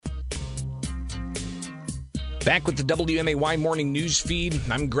Back with the WMAY morning news feed.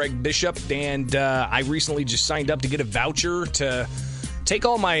 I'm Greg Bishop, and I recently just signed up to get a voucher to take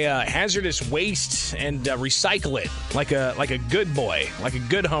all my hazardous waste and recycle it like a good boy, like a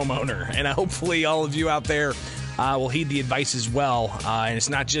good homeowner. And hopefully all of you out there will heed the advice as well. And it's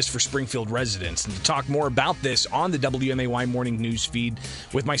not just for Springfield residents. And to talk more about this on the WMAY morning news feed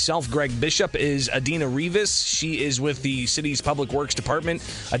with myself, Greg Bishop, is Adina Rivas. She is with the city's Public Works Department.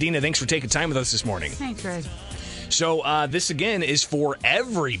 Adina, thanks for taking time with us this morning. Thanks, Greg. So this, again, is for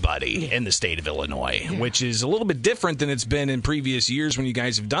everybody in the state of Illinois, which is a little bit different than it's been in previous years when you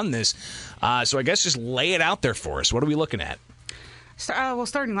guys have done this. So I guess just lay it out there for us. What are we looking at? Well,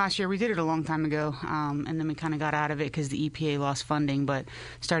 starting last year, we did it a long time ago, and then we kind of got out of it because the EPA lost funding. But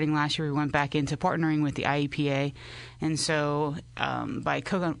starting last year, we went back into partnering with the IEPA. And so by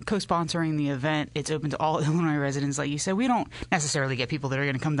co-sponsoring the event, it's open to all Illinois residents. Like you said, we don't necessarily get people that are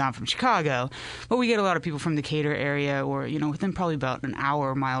going to come down from Chicago, but we get a lot of people from the Decatur area or, within probably about an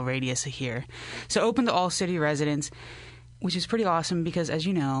hour mile radius of here. So open to all city residents, which is pretty awesome because, as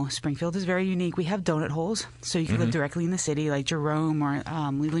you know, Springfield is very unique. We have donut holes, so you can live directly in the city like Jerome or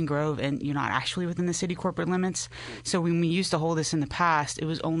Leland Grove, and you're not actually within the city corporate limits. So when we used to hold this in the past, it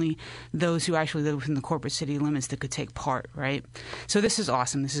was only those who actually live within the corporate city limits that could take part, right? So this is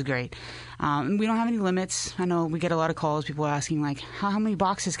awesome. This is great. We don't have any limits. I know we get a lot of calls, people asking, like, how many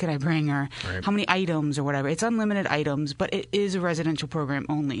boxes can I bring or how many items or whatever. It's unlimited items, but it is a residential program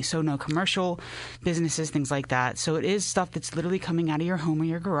only, so no commercial businesses, things like that. So it is stuff that's literally coming out of your home or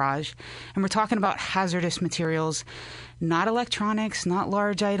your garage. And we're talking about hazardous materials, not electronics, not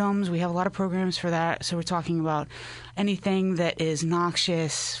large items. We have a lot of programs for that. So we're talking about anything that is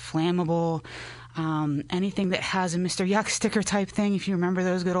noxious, flammable, anything that has a Mr. Yuck sticker type thing, if you remember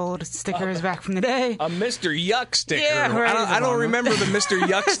those good old stickers back from the day. A Mr. Yuck sticker? Yeah, right. I don't remember the Mr.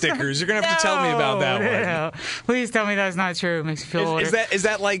 Yuck stickers. You're going to have to tell me about that one. No. Please tell me that's not true. It makes me feel older. Is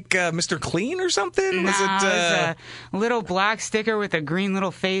that like Mr. Clean or something? No, it's a little black sticker with a green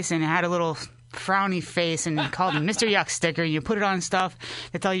little face, and it had a little frowny face, and you called it Mr. Yuck sticker. You put it on stuff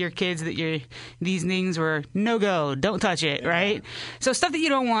to tell your kids that these things were no-go, don't touch it, right? So stuff that you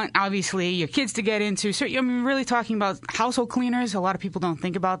don't want, obviously, your kids to get into. So I'm really talking about household cleaners. A lot of people don't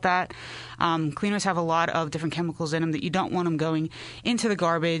think about that. Cleaners have a lot of different chemicals in them that you don't want them going into the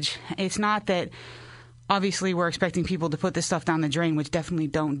garbage. It's not that obviously we're expecting people to put this stuff down the drain, which definitely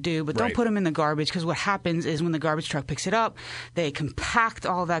don't do, but don't put them in the garbage, because what happens is when the garbage truck picks it up, they compact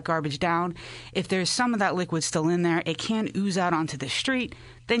all of that garbage down. If there's some of that liquid still in there, it can ooze out onto the street.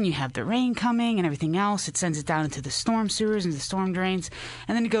 Then you have the rain coming and everything else. It sends it down into the storm sewers and the storm drains,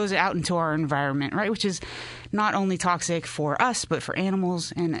 and then it goes out into our environment, right, which is not only toxic for us, but for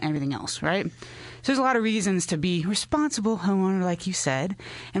animals and everything else, right? So there's a lot of reasons to be responsible homeowner, like you said,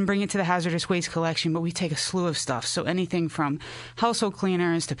 and bring it to the hazardous waste collection, but we take a slew of stuff. So anything from household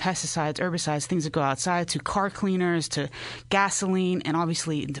cleaners to pesticides, herbicides, things that go outside, to car cleaners, to gasoline, and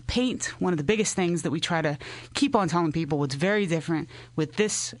obviously into paint. One of the biggest things that we try to keep on telling people what's very different with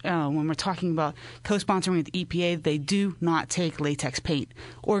this, when we're talking about co-sponsoring with EPA, they do not take latex paint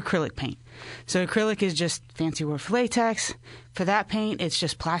or acrylic paint. So acrylic is just fancy word for latex. For that paint, it's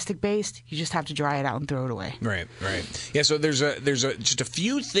just plastic-based. You just have to dry it out and throw it away. Right. Yeah, so there's just a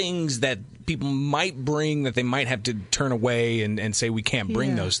few things that people might bring that they might have to turn away and say we can't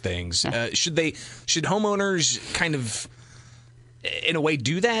bring those things. Should homeowners kind of, in a way,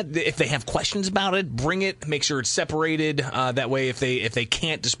 do that? If they have questions about it, bring it, make sure it's separated. That way, if they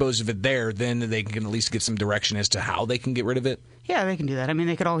can't dispose of it there, then they can at least get some direction as to how they can get rid of it. Yeah, they can do that. I mean,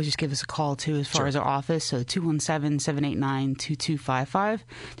 they could always just give us a call, too, as far as our office. So 217-789-2255.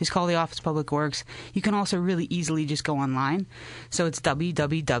 Just call the Office of Public Works. You can also really easily just go online. So it's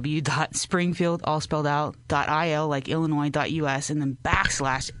www.springfield.il, like Illinois.us, and then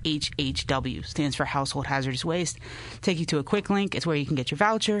 /HHW, stands for Household Hazardous Waste. Take you to a quick link. It's where you can get your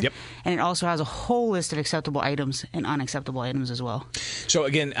voucher. Yep. And it also has a whole list of acceptable items and unacceptable items as well. So,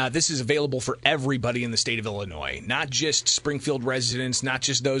 again, this is available for everybody in the state of Illinois, not just Springfield residents, not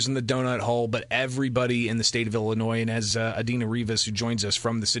just those in the donut hole, but everybody in the state of Illinois. And as Adina Rivas, who joins us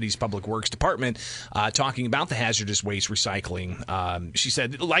from the city's Public Works Department, talking about the hazardous waste recycling, she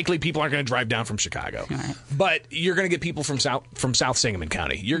said likely people aren't going to drive down from Chicago, but you're going to get people from South Sangamon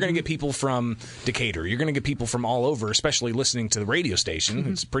County. You're going to get people from Decatur. You're going to get people from all over, especially listening to the radio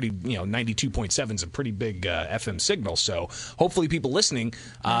station. It's pretty, 92.7 is a pretty big FM signal. So hopefully people listening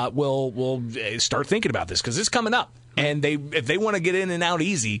will start thinking about this, because it's coming up. And if they want to get in and out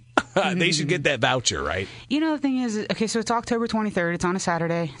easy, they should get that voucher, right? The thing is, okay, so it's October 23rd. It's on a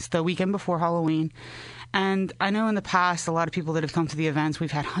Saturday. It's the weekend before Halloween. And I know in the past, a lot of people that have come to the events,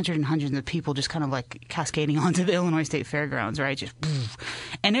 we've had hundreds and hundreds of people just kind of like cascading onto the Illinois State Fairgrounds, right? Just,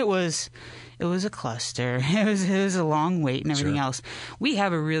 and it was a cluster. It was a long wait and everything else. We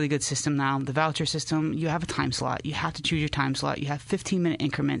have a really good system now. The voucher system, you have a time slot. You have to choose your time slot. You have 15-minute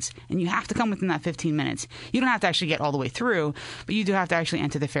increments, and you have to come within that 15 minutes. You don't have to actually get all the way through, but you do have to actually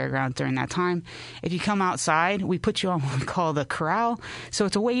enter the fairground during that time. If you come outside, we put you on what we call the corral. So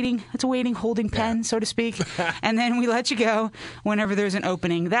it's a waiting holding pen, so to speak. And then we let you go whenever there's an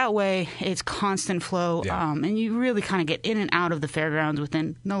opening. That way, it's constant flow, and you really kind of get in and out of the fairgrounds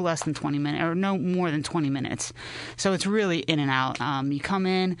within no less than 20 minutes, or no more than 20 minutes. So it's really in and out. You come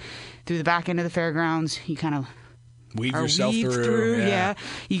in through the back end of the fairgrounds, you kind of weave yourself through. Yeah.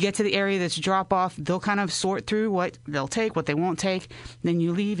 You get to the area that's drop off. They'll kind of sort through what they'll take, what they won't take. Then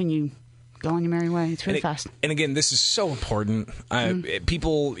you leave and you go on your merry way. It's really fast. And again, this is so important.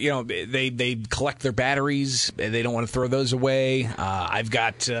 People, they collect their batteries. They don't want to throw those away. I've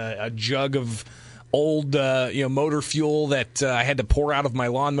got a jug of old motor fuel that I had to pour out of my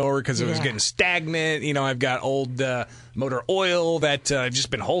lawnmower because it was getting stagnant. I've got old motor oil that I've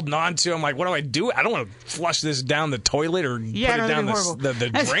just been holding on to. I'm like, what do I do? I don't want to flush this down the toilet or put it down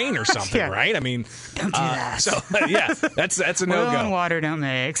the drain or something, right? I mean, don't do that. So that's a no-go. Oil and water don't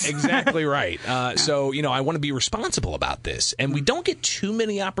mix. Exactly right. So I want to be responsible about this, and we don't get too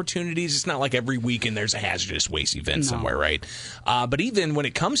many opportunities. It's not like every weekend there's a hazardous waste event somewhere, right? But even when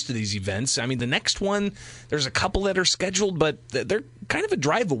it comes to these events, I mean, the next one, there's a couple that are scheduled, but they're kind of a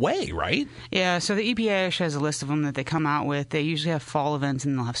drive away, right? Yeah, so the EPA actually has a list of them that they come out with. They usually have fall events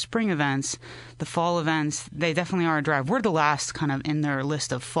and they'll have spring events. The fall events, they definitely are a drive. We're the last kind of in their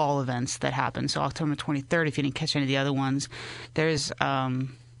list of fall events that happen. So October 23rd, if you didn't catch any of the other ones, there's, I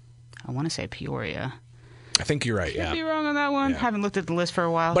want to say Peoria. I think you're right. Could be wrong on that one. Haven't looked at the list for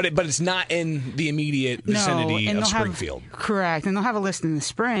a while. But it's not in the immediate vicinity of Springfield. Correct. And they'll have a list in the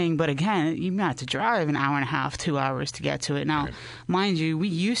spring. But again, you might have to drive an hour and a half, 2 hours to get to it. Now, mind you, we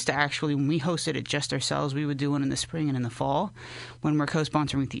used to actually, when we hosted it just ourselves, we would do one in the spring and in the fall. When we're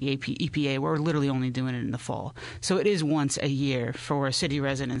co-sponsoring with the EPA, we're literally only doing it in the fall. So it is once a year for city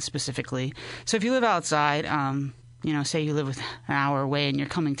residents specifically. So if you live outside, say you live an hour away and you're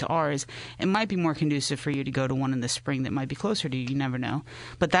coming to ours, it might be more conducive for you to go to one in the spring that might be closer to you. You never know.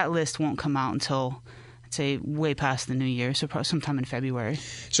 But that list won't come out until, I'd say, way past the new year, so probably sometime in February.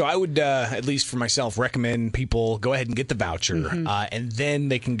 So I would, at least for myself, recommend people go ahead and get the voucher, and then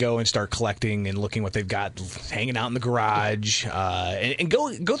they can go and start collecting and looking what they've got hanging out in the garage, and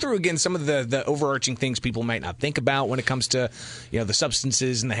go through again some of the overarching things people might not think about when it comes to the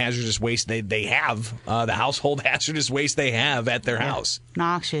substances and the hazardous waste they have, the household hazardous waste they have at their house.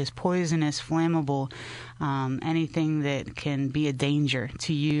 Noxious, poisonous, flammable. Anything that can be a danger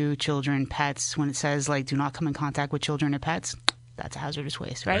to you, children, pets. When it says, do not come in contact with children or pets, that's a hazardous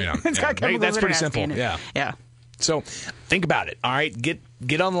waste, right? That's pretty simple. Yeah. So think about it. All right, get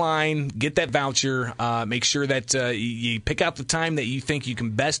online, get that voucher. Make sure that you pick out the time that you think you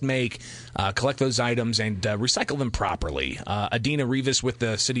can best make, collect those items, and recycle them properly. Adina Rivas with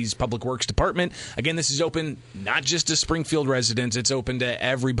the city's Public Works Department. Again, this is open not just to Springfield residents. It's open to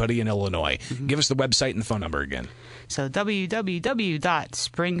everybody in Illinois. Give us the website and the phone number again. So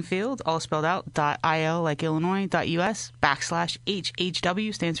www.springfield, all spelled out, .il like Illinois.us,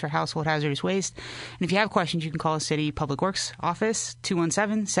 /HHW stands for Household Hazardous Waste. And if you have questions, you can call the City Public Works Office,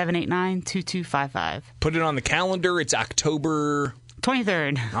 217-789-2255. Put it on the calendar. It's October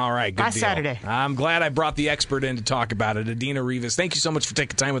 23rd. All right, good last deal. Saturday. I'm glad I brought the expert in to talk about it. Adina Rivas, thank you so much for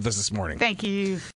taking time with us this morning. Thank you.